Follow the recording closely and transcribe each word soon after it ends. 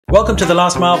Welcome to the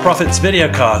Last Mile Profits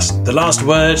videocast, the last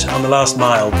word on the last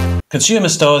mile. Consumer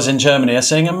stores in Germany are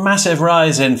seeing a massive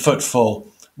rise in footfall.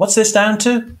 What's this down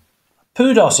to?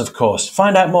 PUDO, of course.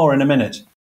 Find out more in a minute.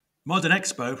 Modern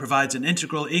Expo provides an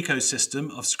integral ecosystem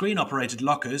of screen-operated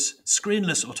lockers,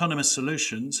 screenless autonomous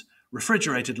solutions,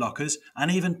 refrigerated lockers,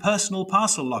 and even personal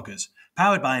parcel lockers,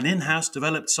 powered by an in-house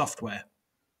developed software.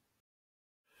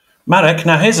 Marek,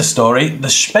 now here's a story. The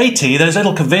Späti, those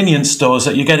little convenience stores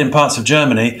that you get in parts of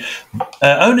Germany,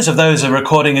 owners of those are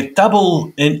recording a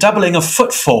doubling of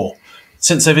footfall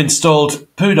since they've installed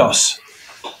PUDO.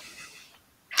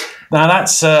 Now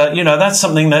that's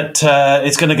something that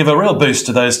is going to give a real boost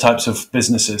to those types of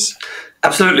businesses.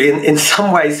 Absolutely. In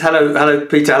some ways, hello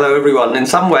Peter, hello everyone. In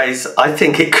some ways, I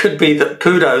think it could be that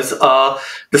PUDOs are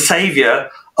the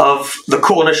saviour of the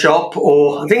corner shop,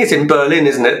 or I think it's in Berlin,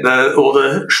 isn't it? Or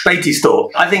the Späti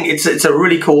store. I think it's a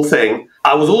really cool thing.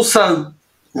 I was also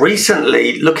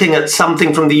recently looking at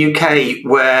something from the UK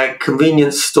where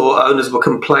convenience store owners were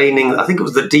complaining. I think it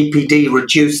was the DPD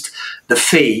reduced the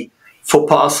fee for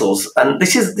parcels, and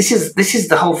this is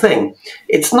the whole thing.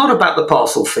 It's not about the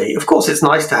parcel fee. Of course, it's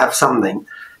nice to have something,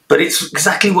 but it's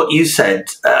exactly what you said.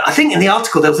 I think in the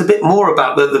article there was a bit more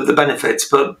about the benefits,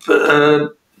 but.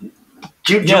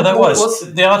 There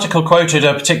was. The article quoted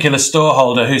a particular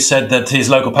storeholder who said that his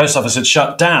local post office had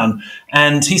shut down,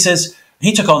 and he says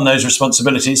he took on those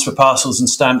responsibilities for parcels and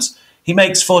stamps. He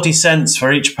makes 40 cents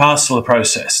for each parcel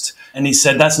processed, and he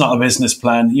said that's not a business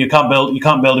plan. You can't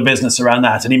build a business around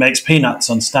that, and he makes peanuts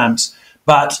on stamps.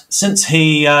 But since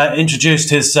he introduced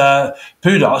his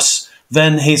PUDO,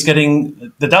 then he's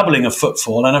getting the doubling of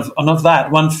footfall, and of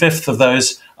that, 1/5 of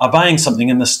those are buying something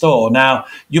in the store. Now,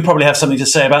 you probably have something to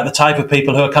say about the type of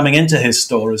people who are coming into his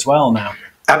store as well now.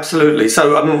 Absolutely.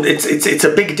 So it's a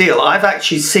big deal. I've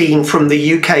actually seen from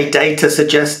the UK data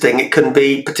suggesting it can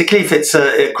be, particularly if it's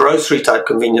a grocery type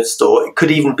convenience store, it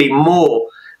could even be more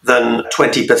than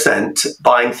 20%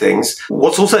 buying things.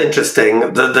 What's also interesting,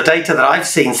 the data that I've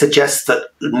seen suggests that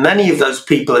many of those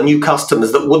people are new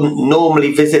customers that wouldn't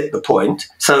normally visit the point.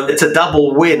 So it's a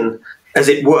double win, as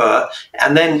it were.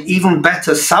 And then even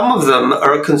better, some of them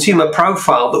are a consumer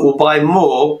profile that will buy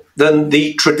more than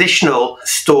the traditional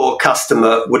store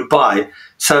customer would buy.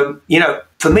 So,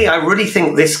 for me, I really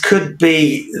think this could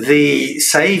be the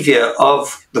saviour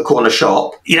of the corner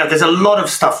shop. There's a lot of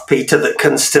stuff, Peter, that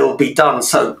can still be done.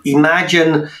 So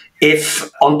imagine if,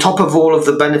 on top of all of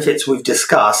the benefits we've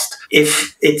discussed,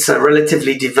 if it's a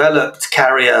relatively developed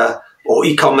carrier or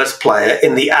e-commerce player,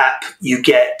 in the app you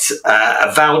get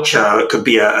a voucher. It could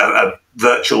be a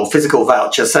virtual physical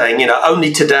voucher saying,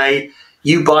 only today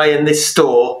you buy in this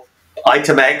store,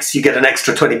 item X, you get an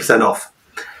extra 20% off.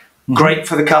 Mm-hmm. Great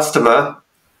for the customer.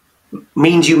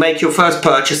 Means you make your first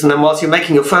purchase, and then whilst you're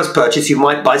making your first purchase, you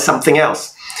might buy something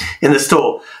else in the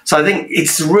store. So I think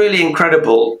it's really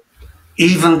incredible.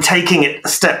 Even taking it a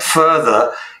step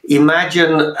further,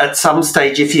 imagine at some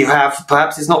stage if you have,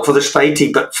 perhaps it's not for the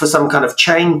Späti, but for some kind of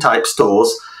chain type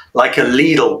stores, like a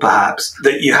Lidl perhaps,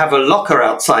 that you have a locker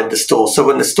outside the store. So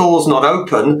when the store's not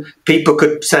open, people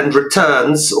could send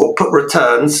returns or put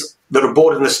returns that are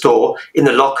bought in the store in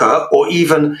the locker, or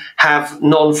even have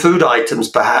non-food items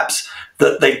perhaps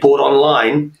that they bought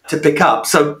online to pick up.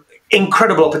 So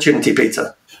incredible opportunity,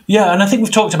 Peter. Yeah, and I think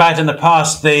we've talked about in the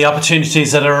past the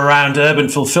opportunities that are around urban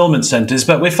fulfillment centres,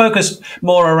 but we're focused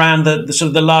more around the sort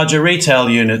of the larger retail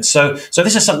units. So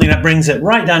this is something that brings it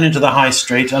right down into the high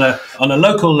street on a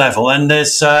local level, and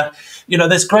there's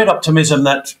there's great optimism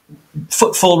that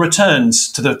footfall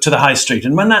returns to the high street,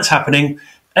 and when that's happening,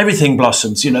 everything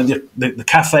blossoms. The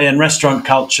cafe and restaurant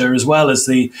culture, as well as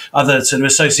the other sort of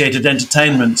associated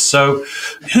entertainments. So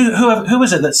who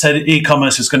was it that said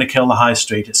e-commerce was going to kill the high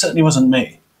street? It certainly wasn't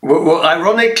me. Well,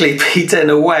 ironically, Peter, in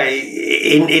a way,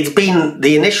 it's been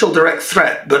the initial direct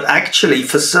threat, but actually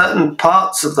for certain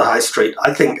parts of the high street,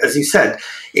 I think, as you said,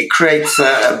 it creates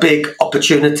a big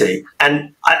opportunity.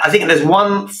 And I think there's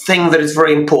one thing that is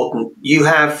very important. You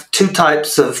have two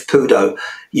types of PUDO.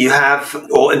 You have,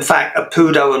 or in fact, a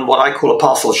PUDO and what I call a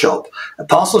parcel shop. A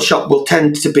parcel shop will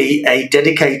tend to be a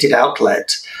dedicated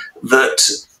outlet that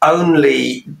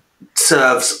only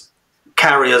serves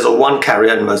carriers, or one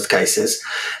carrier in most cases.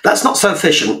 That's not so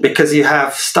efficient because you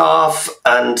have staff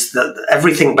and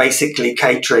everything basically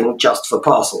catering just for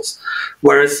parcels.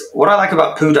 Whereas what I like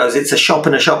about PUDO is it's a shop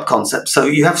in a shop concept. So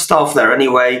you have staff there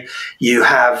anyway. You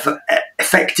have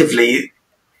effectively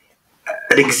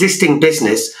an existing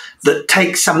business that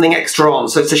takes something extra on.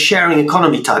 So it's a sharing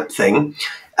economy type thing.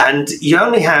 And you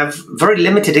only have very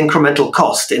limited incremental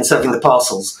cost in serving the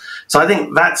parcels. So I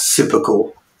think that's super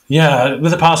cool. Yeah,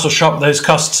 with a parcel shop, those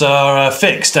costs are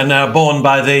fixed and are borne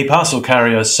by the parcel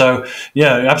carriers. So,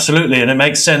 yeah, absolutely. And it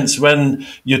makes sense when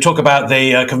you talk about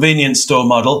the convenience store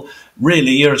model.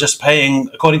 Really, you're just paying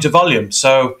according to volume.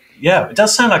 So, yeah, it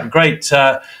does sound like a great...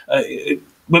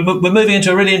 we're moving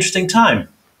into a really interesting time.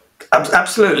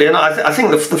 Absolutely. And I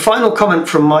think the final comment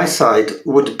from my side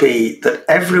would be that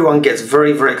everyone gets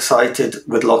very, very excited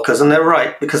with lockers. And they're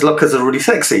right, because lockers are really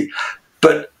sexy.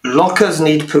 But lockers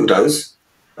need PUDOs.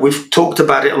 We've talked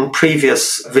about it on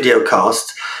previous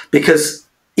videocasts, because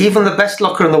even the best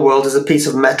locker in the world is a piece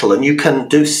of metal, and you can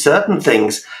do certain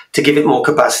things to give it more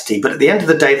capacity. But at the end of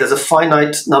the day, there's a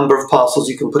finite number of parcels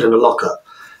you can put in a locker.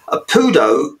 A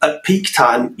PUDO, at peak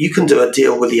time, you can do a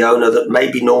deal with the owner that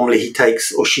maybe normally he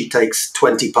takes or she takes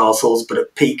 20 parcels, but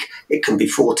at peak it can be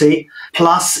 40.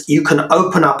 Plus, you can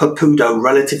open up a PUDO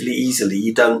relatively easily.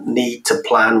 You don't need to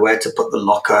plan where to put the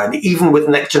locker. And even with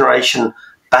next generation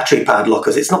battery-powered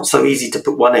lockers, it's not so easy to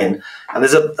put one in. And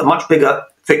there's a much bigger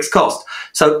fixed cost.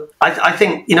 So I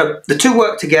think, the two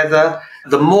work together.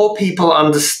 The more people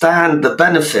understand the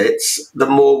benefits, the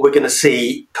more we're going to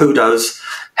see PUDOs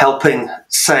helping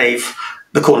save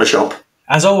the corner shop.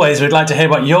 As always, we'd like to hear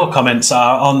what your comments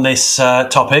are on this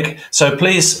topic. So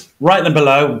please write them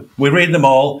below. We read them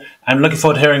all and looking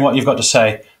forward to hearing what you've got to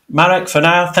say. Marek, for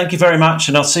now, thank you very much,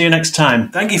 and I'll see you next time.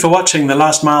 Thank you for watching the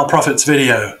Last Mile Profits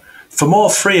video. For more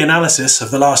free analysis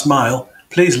of the last mile,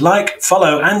 please like,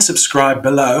 follow and subscribe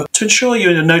below to ensure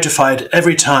you are notified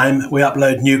every time we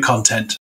upload new content.